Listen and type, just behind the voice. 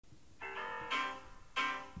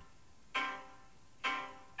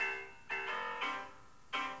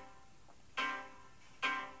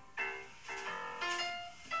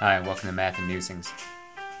Hi, and welcome to Math and Musings.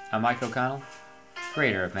 I'm Mike O'Connell,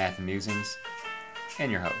 creator of Math and Musings,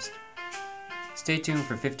 and your host. Stay tuned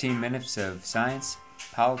for 15 minutes of science,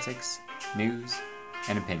 politics, news,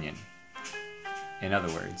 and opinion. In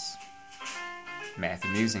other words, Math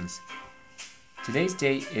and Musings. Today's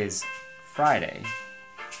date is Friday,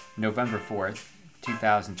 November 4th,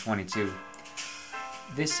 2022.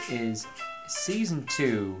 This is Season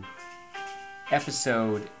 2,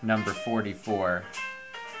 Episode number 44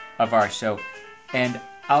 of our show. And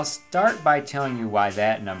I'll start by telling you why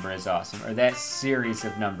that number is awesome, or that series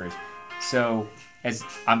of numbers. So, as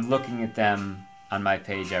I'm looking at them on my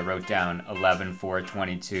page, I wrote down 11, 4,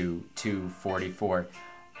 22, 2, 44.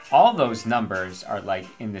 All those numbers are like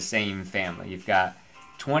in the same family. You've got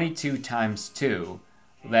 22 times 2,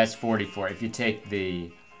 well, that's 44. If you take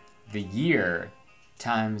the year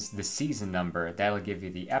times the season number, that'll give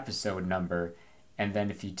you the episode number. And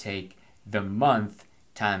then if you take the month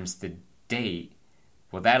times the date,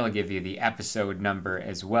 well, that'll give you the episode number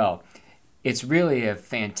as well. It's really a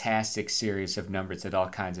fantastic series of numbers that all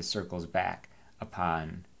kinds of circles back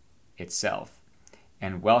upon itself.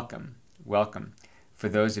 And welcome. For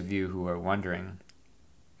those of you who are wondering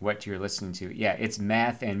what you're listening to, yeah, it's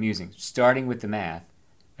Math and Musings. Starting with the math,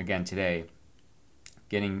 again today,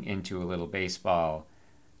 getting into a little baseball,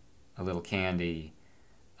 a little candy,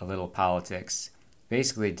 a little politics.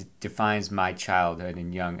 Basically defines my childhood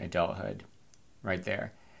and young adulthood right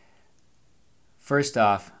there. First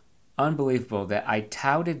off, unbelievable that I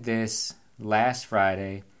touted this last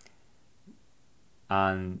Friday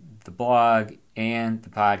on the blog and the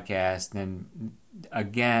podcast, and then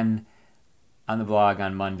again on the blog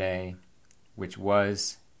on Monday, which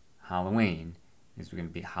was Halloween. It was going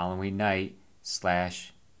to be Halloween night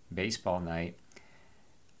 / baseball night.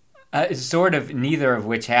 Sort of neither of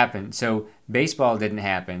which happened. So baseball didn't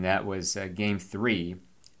happen. That was Game 3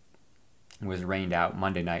 was rained out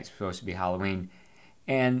Monday night. It's supposed to be Halloween.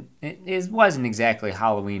 And it wasn't exactly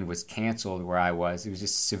Halloween was canceled where I was. It was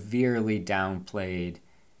just severely downplayed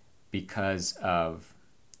because of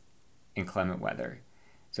inclement weather.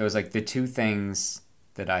 So it was like the two things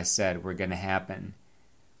that I said were going to happen.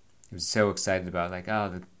 I was so excited about, like,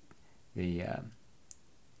 the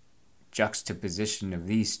juxtaposition of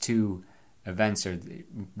these two events, or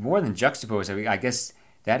more than juxtaposed. I guess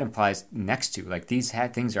that implies next to, like, these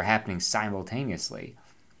things are happening simultaneously.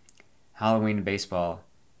 Halloween and baseball,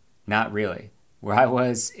 not really. Where I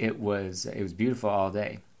was, it was beautiful all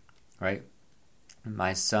day, right?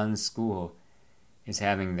 My son's school is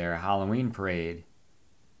having their Halloween parade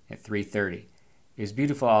at 3:30. It was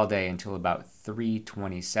beautiful all day until about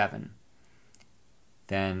 3:27.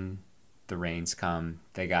 Then the rains come.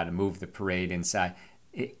 They got to move the parade inside.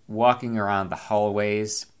 Walking around the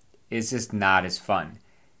hallways is just not as fun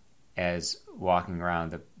as walking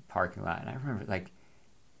around the parking lot. And I remember, like,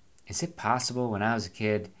 is it possible when I was a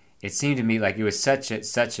kid? It seemed to me like it was such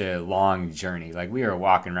a long journey. Like, we were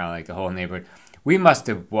walking around like the whole neighborhood. We must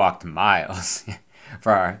have walked miles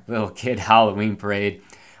for our little kid Halloween parade.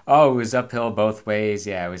 Oh, it was uphill both ways.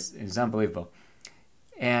 Yeah, it was unbelievable.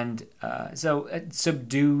 And so a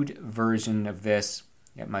subdued version of this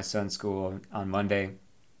at my son's school on Monday.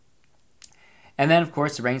 And then, of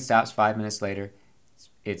course, the rain stops 5 minutes later.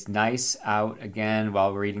 It's nice out again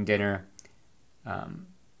while we're eating dinner.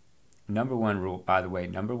 Number one rule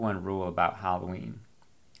about Halloween.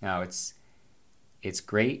 Now, it's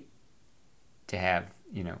great to have,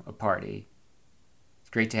 a party.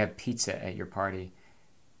 It's great to have pizza at your party.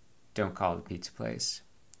 Don't call the pizza place.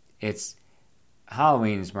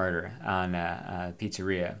 Halloween is murder on a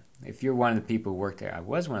pizzeria. If you're one of the people who worked there, I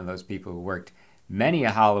was one of those people who worked many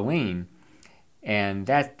a Halloween, and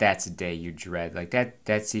that's a day you dread. Like,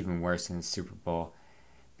 that's even worse than the Super Bowl,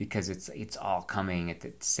 because it's all coming at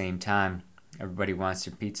the same time. Everybody wants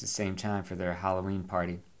their pizza at the same time for their Halloween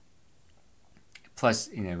party. Plus,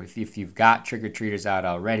 if you've got trick-or-treaters out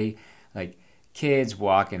already, like kids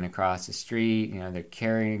walking across the street,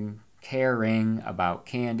 they're caring about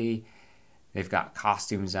candy. They've got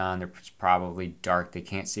costumes on. They're probably dark. They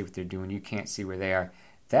can't see what they're doing. You can't see where they are.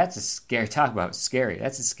 That's a scary. Talk about scary.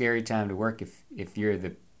 That's a scary time to work if you're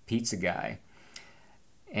the pizza guy.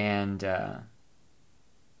 And so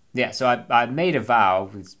I made a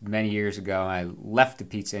vow many years ago. I left the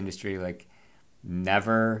pizza industry. Like,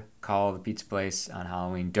 never call the pizza place on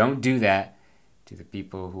Halloween. Don't do that to the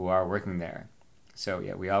people who are working there. So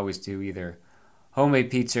yeah, we always do either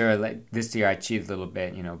homemade pizza, or like this year I cheated a little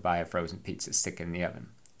bit, buy a frozen pizza, stick it in the oven.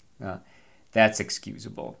 That's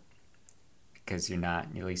excusable, because you're not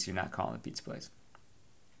calling the pizza place.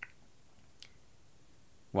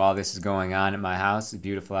 While this is going on at my house, it's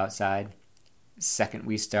beautiful outside. second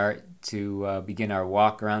we start to begin our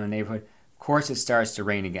walk around the neighborhood, of course it starts to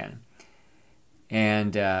rain again.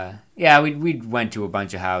 And we went to a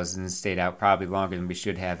bunch of houses and stayed out probably longer than we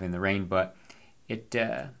should have in the rain, but it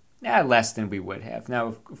less than we would have. Now,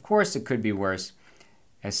 of course, it could be worse.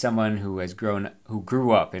 As someone who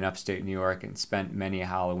grew up in upstate New York and spent many a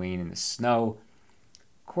Halloween in the snow,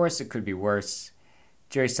 of course it could be worse.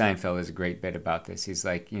 Jerry Seinfeld has a great bit about this. He's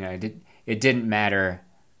like, it didn't matter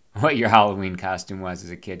what your Halloween costume was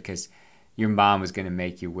as a kid because your mom was going to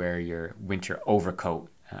make you wear your winter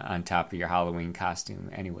overcoat on top of your Halloween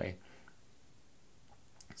costume anyway.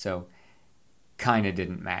 So, kind of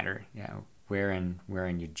didn't matter, wearing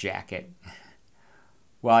your jacket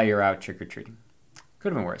while you're out trick-or-treating.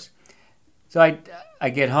 Could have been worse. So I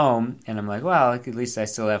get home, and I'm like, well, at least I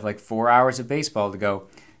still have like 4 hours of baseball to go.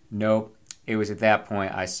 Nope. It was at that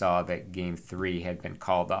point I saw that Game 3 had been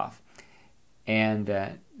called off. And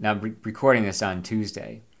now I'm recording this on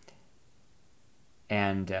Tuesday.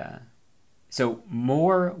 And so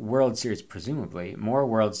presumably, more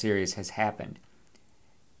World Series has happened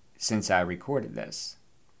since I recorded this.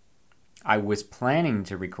 I was planning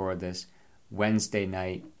to record this Wednesday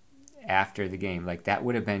night after the game. Like, that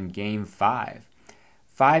would have been Game 5.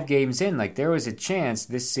 5 games in, like, there was a chance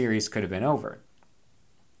this series could have been over.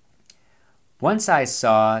 Once I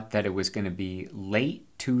saw that it was going to be late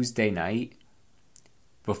Tuesday night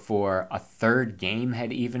before a third game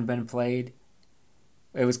had even been played,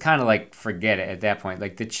 it was kind of like, forget it at that point.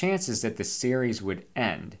 Like, the chances that the series would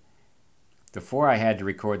end before I had to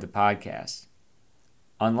record the podcast,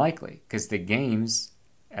 unlikely, because the games,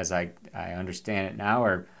 as I understand it now,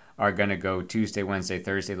 are going to go Tuesday, Wednesday,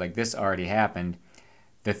 Thursday. Like, this already happened.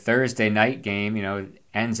 The Thursday night game,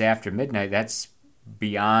 ends after midnight. That's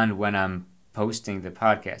beyond when I'm posting the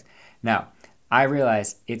podcast. Now, I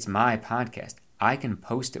realize it's my podcast. I can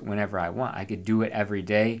post it whenever I want. I could do it every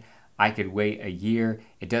day. I could wait a year.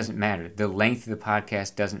 It doesn't matter. The length of the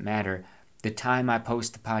podcast doesn't matter. The time I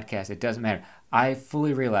post the podcast, it doesn't matter. I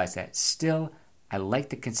fully realize that. Still, I like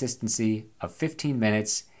the consistency of 15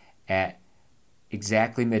 minutes at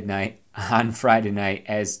exactly midnight on Friday night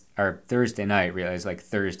or Thursday night, really. It's like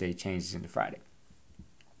Thursday changes into Friday.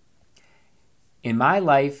 In my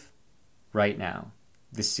life right now,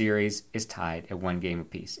 the series is tied at 1 game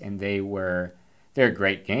apiece, and they're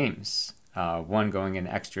great games. One going in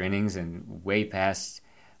extra innings and way past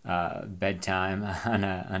bedtime on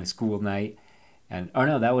a school night. That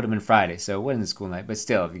would have been Friday, so it wasn't a school night. But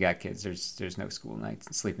still, if you got kids, there's no school nights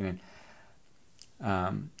and sleeping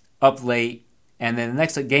in. Up late, and then the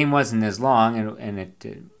next game wasn't as long, and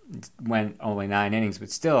it went only 9 innings, but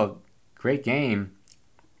still, great game.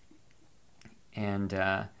 And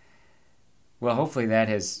hopefully that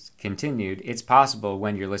has continued. It's possible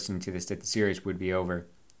when you're listening to this that the series would be over.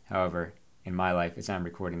 However, in my life, as I'm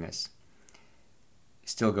recording this,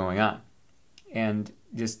 it's still going on. And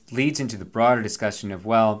just leads into the broader discussion of,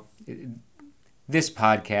 this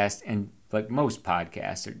podcast, and like most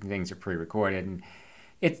podcasts, things are pre-recorded, and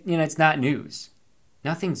it's not news.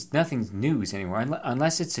 Nothing's news anymore,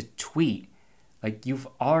 unless it's a tweet. Like, you've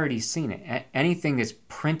already seen it. Anything that's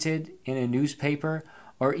printed in a newspaper,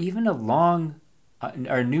 or even a long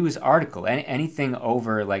or news article, anything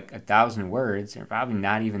over like 1,000 words, or probably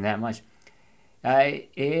not even that much, it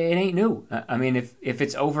ain't new. I mean, if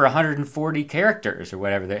it's over 140 characters or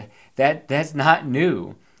whatever, that's not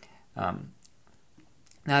new. Now,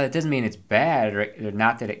 that doesn't mean it's bad, or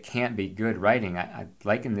not that it can't be good writing. I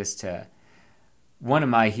liken this to one of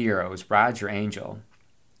my heroes, Roger Angell,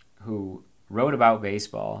 who wrote about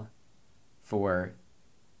baseball for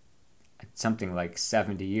something like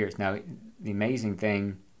 70 years. Now, the amazing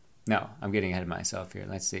thing... No, I'm getting ahead of myself here.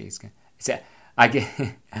 Let's see.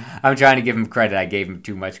 I'm trying to give him credit. I gave him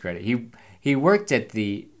too much credit. He worked at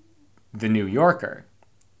the New Yorker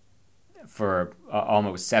for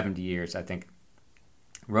almost 70 years, I think.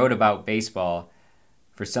 Wrote about baseball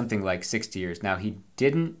for something like 60 years. Now, he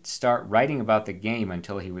didn't start writing about the game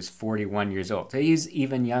until he was 41 years old. So he's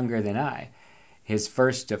even younger than I. His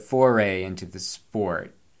first foray into the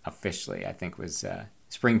sport, officially, I think, was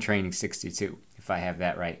spring training 62, if I have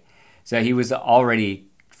that right. So he was already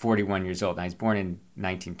 41 years old. Now, he's born in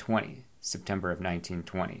 1920, September of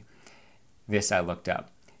 1920. This I looked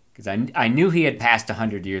up, because I knew he had passed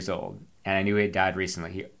 100 years old, and I knew he had died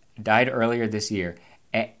recently. He died earlier this year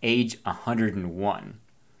at age 101.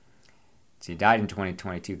 So he died in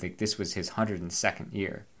 2022. Like, this was his 102nd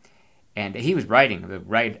year. And he was writing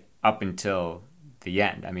right up until the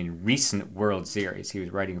end. I mean, recent World Series he was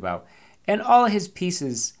writing about. And all of his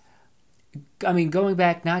pieces, I mean, going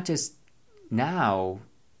back not just now,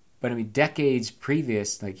 But I mean, decades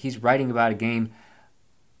previous, like he's writing about a game,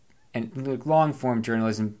 and like long form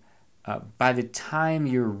journalism. By the time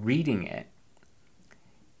you're reading it,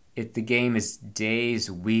 the game is days,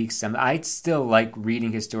 weeks. I still like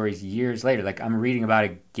reading his stories years later. Like I'm reading about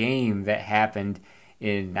a game that happened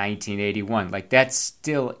in 1981. Like that's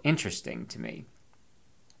still interesting to me.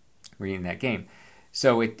 Reading that game.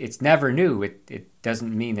 So it's never new. It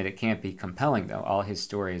doesn't mean that it can't be compelling, though. All his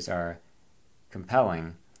stories are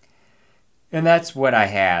compelling. And that's what I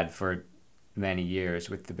had for many years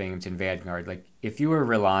with the Binghamton Vanguard. Like, if you were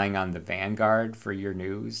relying on the Vanguard for your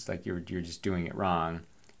news, like you're just doing it wrong.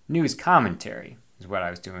 News commentary is what I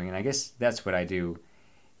was doing, and I guess that's what I do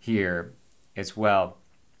here as well.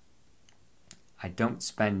 I don't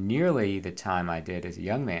spend nearly the time I did as a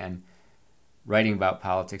young man writing about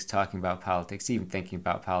politics, talking about politics, even thinking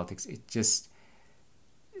about politics. It just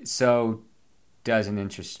so doesn't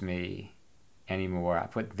interest me anymore. I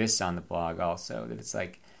put this on the blog also, that it's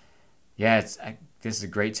like, yeah, this is a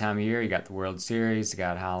great time of year. You got the World Series, you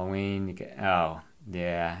got Halloween,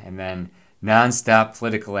 and then nonstop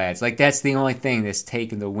political ads. Like that's the only thing that's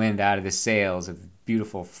taken the wind out of the sails of the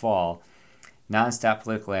beautiful fall. Nonstop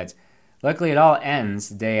political ads. Luckily, it all ends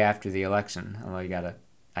the day after the election. Although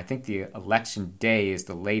I think the election day is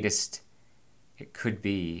the latest it could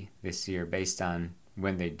be this year based on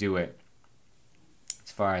when they do it.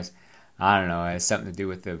 As far as, I don't know, it has something to do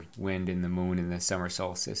with the wind and the moon and the summer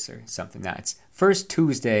solstice or something. No, it's first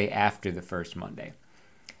Tuesday after the first Monday.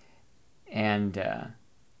 And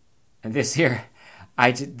this year,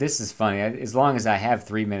 this is funny. As long as I have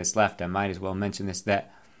 3 minutes left, I might as well mention this,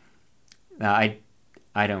 that I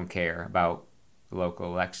don't care about local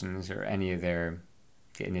elections or any of their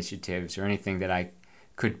initiatives or anything that I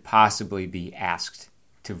could possibly be asked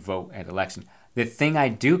to vote at election. The thing I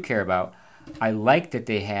do care about, I like that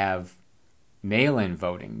they have mail-in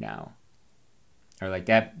voting now. Or like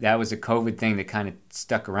that was a COVID thing that kind of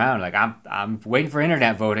stuck around. Like I'm waiting for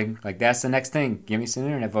internet voting. Like that's the next thing. Give me some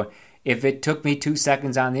internet voting. If it took me 2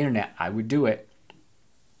 seconds on the internet, I would do it.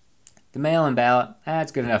 The mail-in ballot,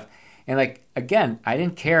 that's good enough. And like again, I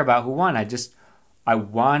didn't care about who won. I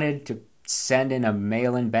wanted to send in a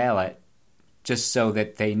mail-in ballot just so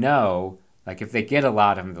that they know, like if they get a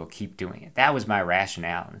lot of them, they'll keep doing it. That was my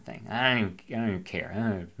rationale in the thing. I don't even care. I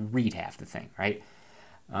don't even read half the thing, right?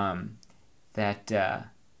 I'd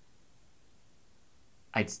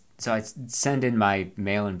send in my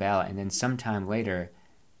mail-in ballot, and then sometime later,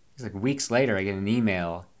 it's like weeks later, I get an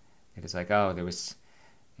email that is like, oh, there was,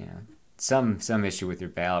 some issue with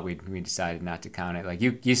your ballot. We decided not to count it. Like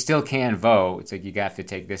you still can vote. It's like you have to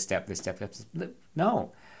take this step.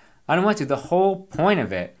 No, I don't want to. The whole point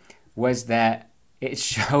of it was that it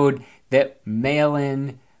showed that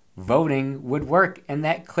mail-in voting would work, and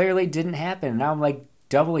that clearly didn't happen. Now I'm like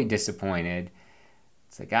doubly disappointed.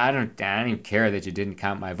 It's like I don't even care that you didn't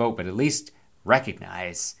count my vote, but at least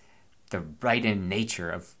recognize the write-in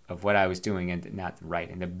nature of what I was doing, and not the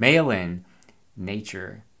write-in, the mail-in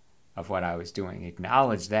nature of what I was doing.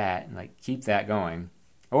 Acknowledge that and like keep that going.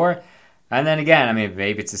 And then again, I mean,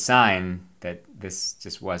 maybe it's a sign that this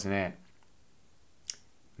just wasn't it.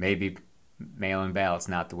 Maybe mail-in ballot's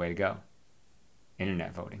not the way to go.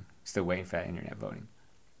 Internet voting. Still waiting for that internet voting.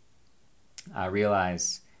 I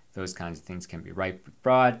realize those kinds of things can be ripe with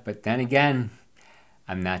fraud, but then again,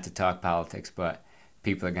 I'm not to talk politics, but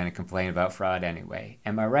people are going to complain about fraud anyway.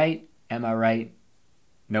 Am I right? Am I right?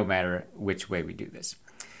 No matter which way we do this.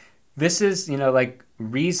 This is, like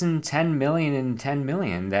reason 10 million and 10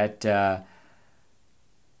 million that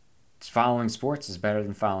following sports is better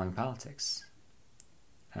than following politics.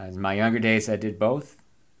 In my younger days, I did both.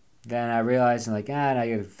 Then I realized, I got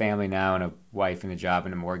a family now and a wife and a job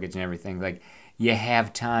and a mortgage and everything. Like, you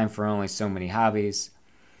have time for only so many hobbies.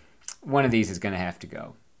 One of these is going to have to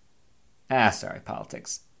go. Sorry,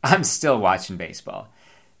 politics. I'm still watching baseball.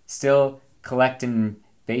 Still collecting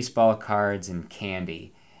baseball cards and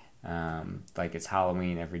candy. Like it's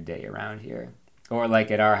Halloween every day around here. Or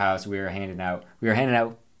like at our house, we were handing out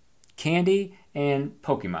candy and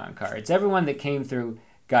Pokemon cards. Everyone that came through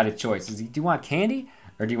got a choice. Do you want candy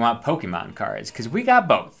or do you want Pokemon cards? Because we got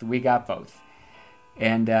both.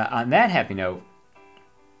 And on that happy note,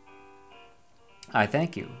 I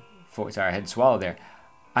thank you for... Sorry, I had to swallow there.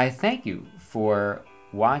 I thank you for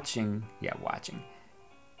watching.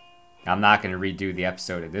 I'm not going to redo the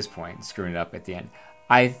episode at this point, screwing it up at the end.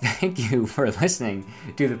 I thank you for listening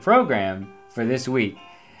to the program for this week.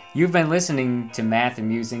 You've been listening to Math and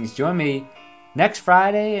Musings. Join me next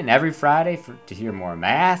Friday and every Friday to hear more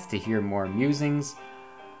math, to hear more musings.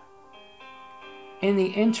 In the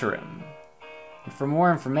interim, for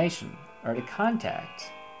more information or to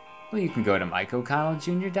contact Well, you can go to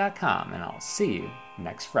MikeO'ConnellJr.com, and I'll see you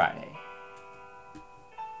next Friday.